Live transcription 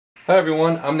Hi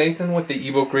everyone, I'm Nathan with the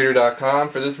ebookreader.com.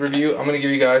 For this review, I'm going to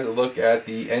give you guys a look at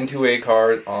the N2A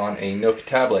card on a Nook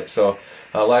tablet. So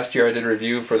last year I did a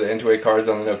review for the N2A cards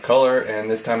on the Nook Color, and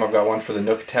this time I've got one for the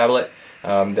Nook tablet.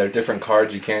 They're different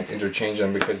cards, you can't interchange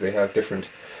them because they have different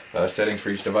settings for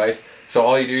each device. So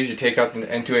all you do is you take out the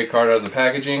N2A card out of the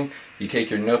packaging, you take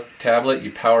your Nook tablet,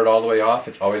 you power it all the way off.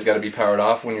 It's always got to be powered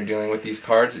off when you're dealing with these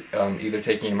cards, either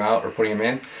taking them out or putting them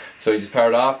in. So you just power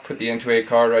it off, put the N2A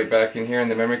card right back in here in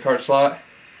the memory card slot,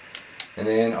 and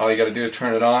then all you got to do is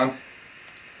turn it on,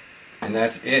 and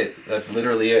that's it. That's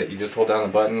literally it. You just hold down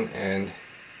the button and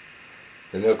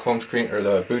the Nook home screen or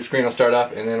the boot screen will start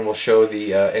up, and then we'll show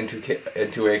the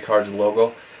N2A card's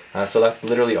logo. So that's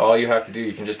literally all you have to do.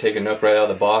 You can just take a Nook right out of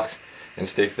the box and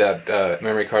stick that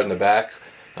memory card in the back.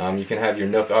 You can have your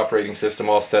Nook operating system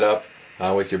all set up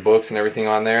with your books and everything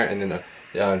on there, and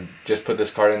then just put this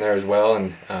card in there as well,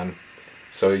 and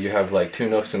so you have like two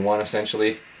Nooks in one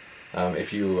essentially.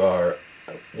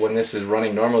 When this is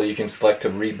running normally, you can select to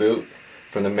reboot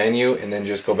from the menu and then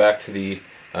just go back to the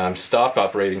stock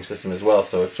operating system as well,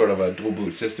 so it's sort of a dual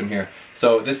boot system here.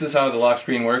 So this is how the lock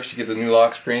screen works. You get the new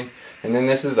lock screen, and then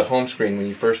this is the home screen. When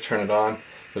you first turn it on,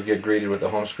 you'll get greeted with the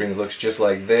home screen. It looks just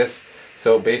like this.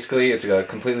 So basically it's a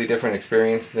completely different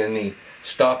experience than the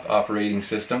stock operating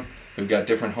system. We've got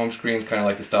different home screens, kind of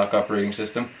like the stock operating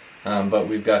system, but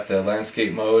we've got the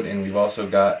landscape mode, and we've also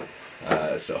got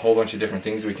a whole bunch of different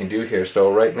things we can do here.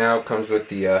 So right now it comes with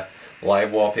the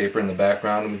live wallpaper in the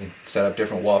background, and we can set up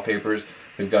different wallpapers.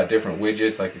 We've got different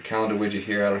widgets, like the calendar widget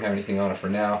here. I don't have anything on it for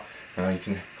now. You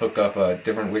can hook up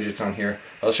different widgets on here.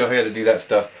 I'll show you how to do that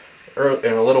stuff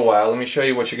in a little while. Let me show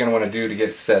you what you're going to want to do to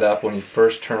get set up when you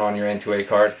first turn on your N2A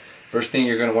card. First thing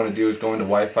you're going to want to do is go into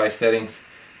Wi-Fi settings.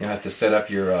 You'll have to set up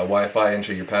your Wi-Fi,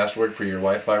 enter your password for your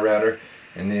Wi-Fi router,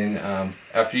 and then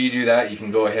after you do that, you can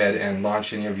go ahead and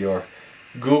launch any of your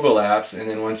Google apps, and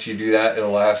then once you do that,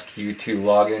 it'll ask you to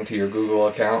log into your Google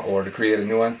account or to create a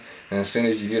new one. And as soon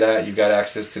as you do that, you've got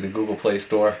access to the Google Play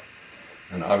Store,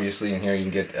 and obviously in here you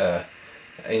can get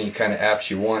any kind of apps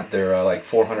you want. There are like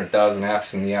 400,000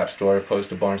 apps in the App Store opposed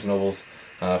to Barnes & Noble's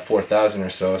 4,000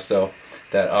 or so, so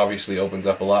that obviously opens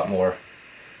up a lot more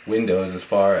windows as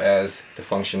far as the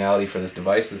functionality for this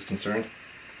device is concerned.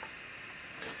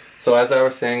 So as I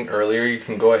was saying earlier, you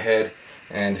can go ahead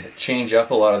and change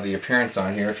up a lot of the appearance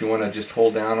on here. If you want to just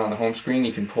hold down on the home screen,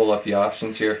 you can pull up the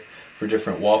options here for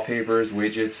different wallpapers,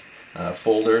 widgets,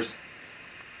 folders.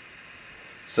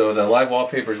 So the live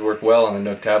wallpapers work well on the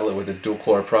Nook tablet with its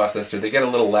dual-core processor. They get a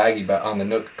little laggy on the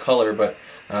Nook Color, but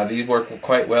these work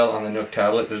quite well on the Nook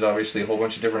tablet. There's obviously a whole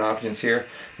bunch of different options here,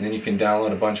 and then you can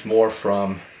download a bunch more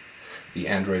from the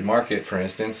Android market, for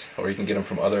instance, or you can get them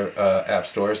from other app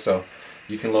stores. So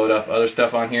you can load up other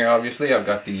stuff on here. Obviously, I've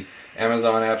got the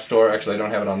Amazon App Store. Actually, I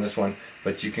don't have it on this one,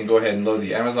 but you can go ahead and load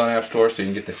the Amazon App Store, so you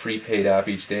can get the free paid app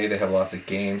each day. They have lots of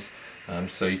games,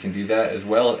 so you can do that, as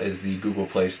well as the Google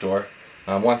Play Store.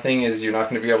 One thing is, you're not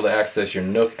going to be able to access your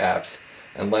Nook apps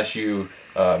unless you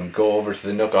go over to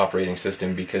the Nook operating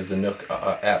system, because the Nook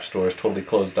App Store is totally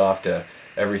closed off to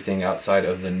everything outside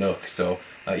of the Nook. So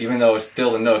even though it's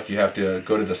still the Nook, you have to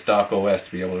go to the stock OS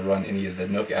to be able to run any of the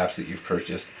Nook apps that you've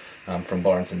purchased from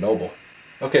Barnes & Noble.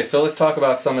 Okay, so let's talk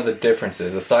about some of the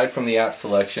differences. Aside from the app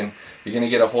selection, you're going to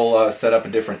get a whole setup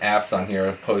of different apps on here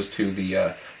opposed to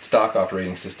the stock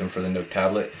operating system for the Nook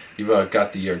tablet. You've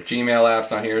got your Gmail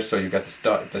apps on here, so you've got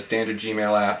the standard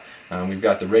Gmail app. We've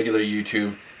got the regular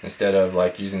YouTube instead of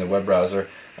like using the web browser.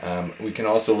 We can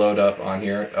also load up on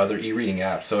here other e-reading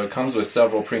apps. So it comes with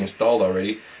several pre-installed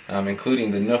already, including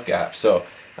the Nook app. So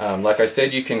like I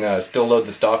said, you can still load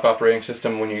the stock operating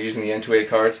system when you're using the N2A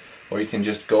cards, or you can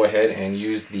just go ahead and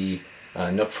use the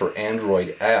Nook for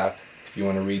Android app if you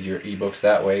want to read your ebooks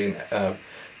that way, and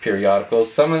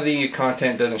periodicals. Some of the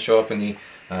content doesn't show up in the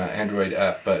Android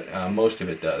app, but most of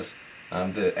it does.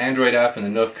 The Android app and the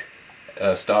Nook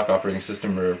stock operating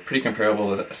system are pretty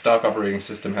comparable. The stock operating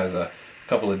system has a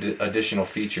couple of additional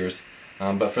features,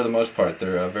 but for the most part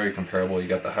they're very comparable. You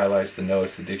got the highlights, the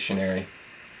notes, the dictionary.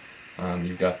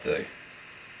 You've got the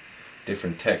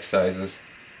different text sizes,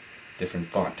 different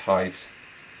font types,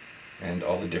 and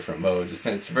all the different modes.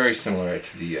 It's very similar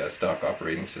to the stock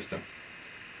operating system.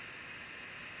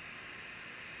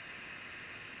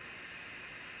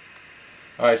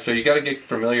 Alright, so you got to get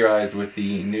familiarized with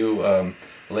the new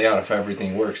layout of how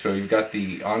everything works. So you've got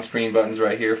the on-screen buttons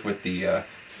right here with the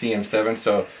CM7.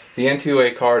 So the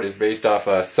N2A card is based off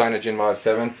CyanogenMod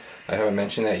 7. I haven't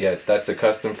mentioned that yet. That's the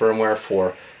custom firmware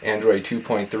for Android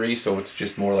 2.3, so it's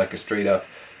just more like a straight up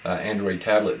Android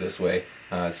tablet this way.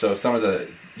 So some of the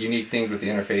unique things with the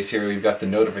interface here, we've got the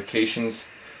notifications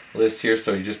list here,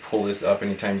 so you just pull this up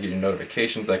anytime you get your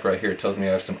notifications. Like right here, it tells me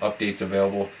I have some updates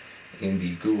available in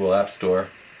the Google App Store.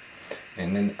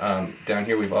 And then down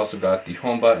here we've also got the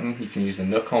home button. You can use the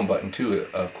Nook home button too,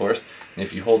 of course. And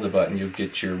if you hold the button, you'll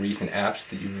get your recent apps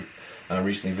that you've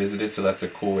recently visited. So that's a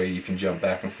cool way you can jump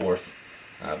back and forth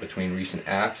between recent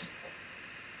apps.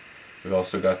 We've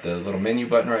also got the little menu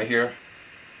button right here.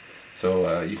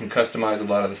 So you can customize a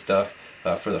lot of the stuff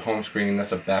for the home screen.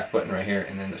 That's a back button right here,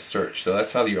 and then the search. So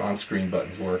that's how your on-screen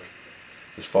buttons work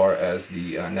as far as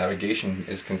the navigation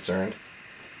is concerned.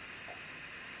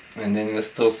 And then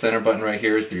this little center button right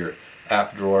here is your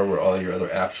app drawer where all your other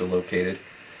apps are located.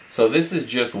 So this is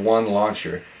just one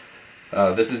launcher.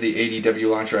 This is the ADW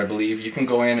launcher, I believe. You can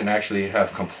go in and actually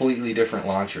have completely different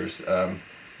launchers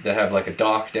that have like a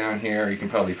dock down here. You can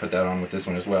probably put that on with this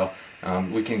one as well.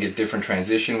 We can get different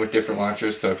transition with different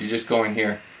launchers. So if you just go in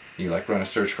here, you like run a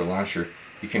search for launcher,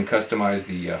 you can customize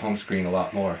the home screen a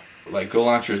lot more. Like Go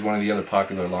Launcher is one of the other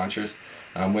popular launchers.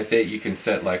 With it, you can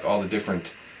set like all the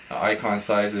different icon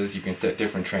sizes. You can set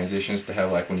different transitions to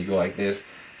have, like when you go like this,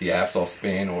 the apps all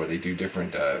spin, or they do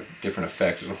different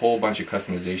effects. There's a whole bunch of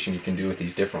customization you can do with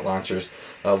these different launchers.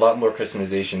 A lot more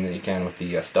customization than you can with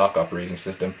the stock operating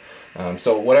system.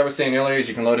 So what I was saying earlier is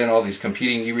you can load in all these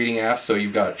competing e-reading apps. So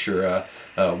you've got your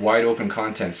wide open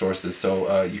content sources.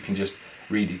 So you can just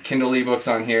read Kindle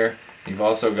ebooks on here. You've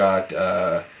also got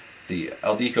the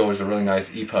Aldeco is a really nice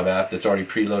EPUB app that's already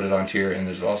preloaded onto here, and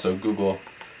there's also Google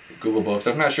Books.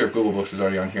 I'm not sure if Google Books is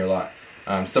already on here a lot.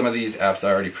 Some of these apps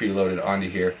are already preloaded onto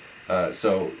here.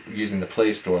 So using the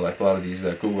Play Store, like a lot of these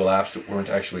Google apps weren't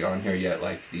actually on here yet,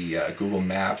 like the Google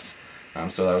Maps.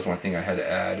 So that was one thing I had to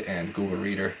add, and Google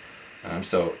Reader.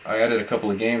 So I added a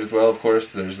couple of games as well, of course.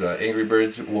 There's Angry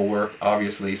Birds will work,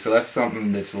 obviously. So that's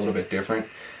something that's a little bit different.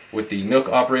 With the Nook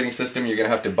operating system, you're going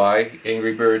to have to buy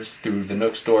Angry Birds through the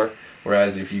Nook store.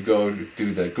 Whereas if you go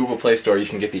through the Google Play Store, you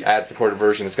can get the ad-supported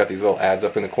version. It's got these little ads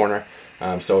up in the corner.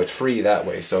 So it's free that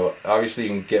way. So obviously you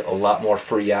can get a lot more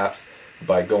free apps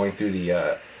by going through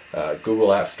the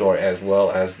Google App Store as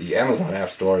well as the Amazon App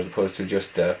Store, as opposed to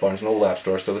just Barnes & Noble App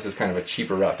Store. So this is kind of a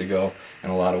cheaper route to go in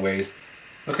a lot of ways.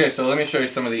 Okay, so let me show you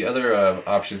some of the other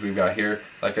options we've got here.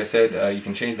 Like I said, you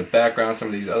can change the background. Some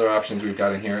of these other options we've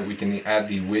got in here, we can add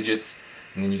the widgets,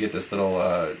 and then you get this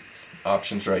little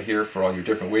options right here for all your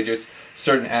different widgets.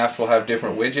 Certain apps will have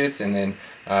different widgets, and then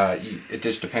it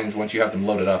just depends. Once you have them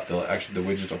loaded up, the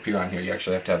widgets will appear on here. You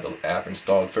actually have to have the app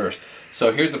installed first.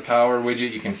 So here's the power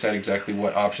widget. You can set exactly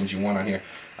what options you want on here.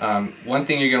 One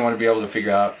thing you're going to want to be able to figure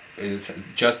out is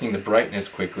adjusting the brightness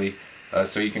quickly.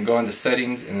 So you can go into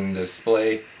settings and then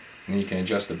display, and you can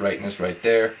adjust the brightness right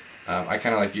there. I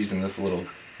kind of like using this little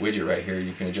widget right here.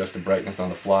 You can adjust the brightness on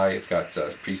the fly. It's got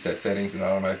preset settings, and it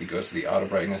automatically goes to the auto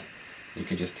brightness. You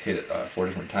can just hit it 4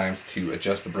 different times to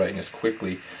adjust the brightness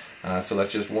quickly. So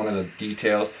that's just one of the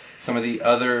details. Some of the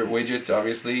other widgets,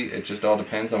 obviously, it just all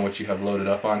depends on what you have loaded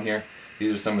up on here.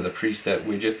 These are some of the preset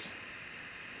widgets.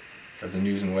 I have the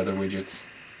news and weather widgets.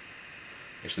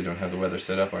 Actually don't have the weather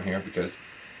set up on here because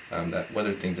that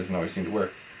weather thing doesn't always seem to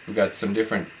work. We've got some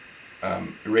different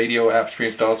radio apps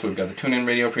pre-installed. So we've got the TuneIn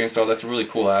Radio pre-installed. That's a really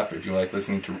cool app if you like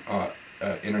listening to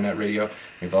internet radio.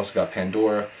 We've also got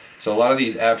Pandora. So a lot of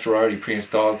these apps are already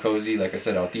pre-installed. Cozy, like I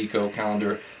said, Aldeco,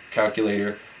 Calendar,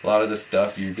 Calculator. A lot of this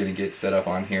stuff you're going to get set up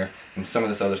on here. And some of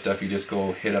this other stuff you just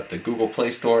go hit up the Google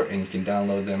Play Store and you can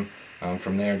download them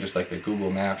from there, just like the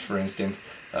Google Maps, for instance.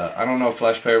 I don't know if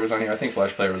Flash Player was on here. I think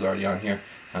Flash Player was already on here.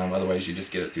 Otherwise you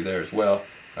just get it through there as well.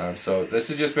 So this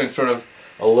has just been sort of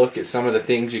a look at some of the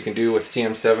things you can do with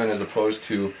CM7 as opposed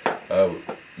to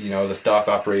you know, the stock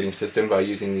operating system by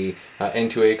using the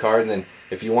N2A card. And then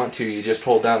if you want to, you just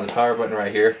hold down the power button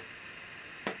right here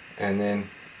and then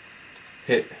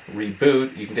hit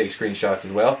reboot. You can take screenshots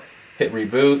as well. Hit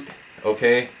reboot,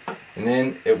 okay, and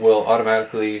then it will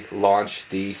automatically launch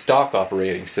the stock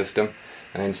operating system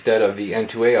instead of the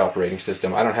N2A operating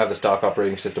system. I don't have the stock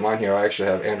operating system on here. I actually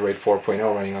have Android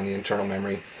 4.0 running on the internal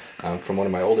memory from one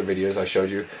of my older videos I showed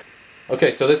you.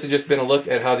 Okay, so this has just been a look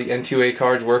at how the N2A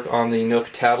cards work on the Nook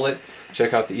tablet.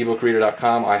 Check out the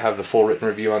ebookreader.com. I have the full written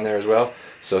review on there as well.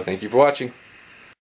 So thank you for watching.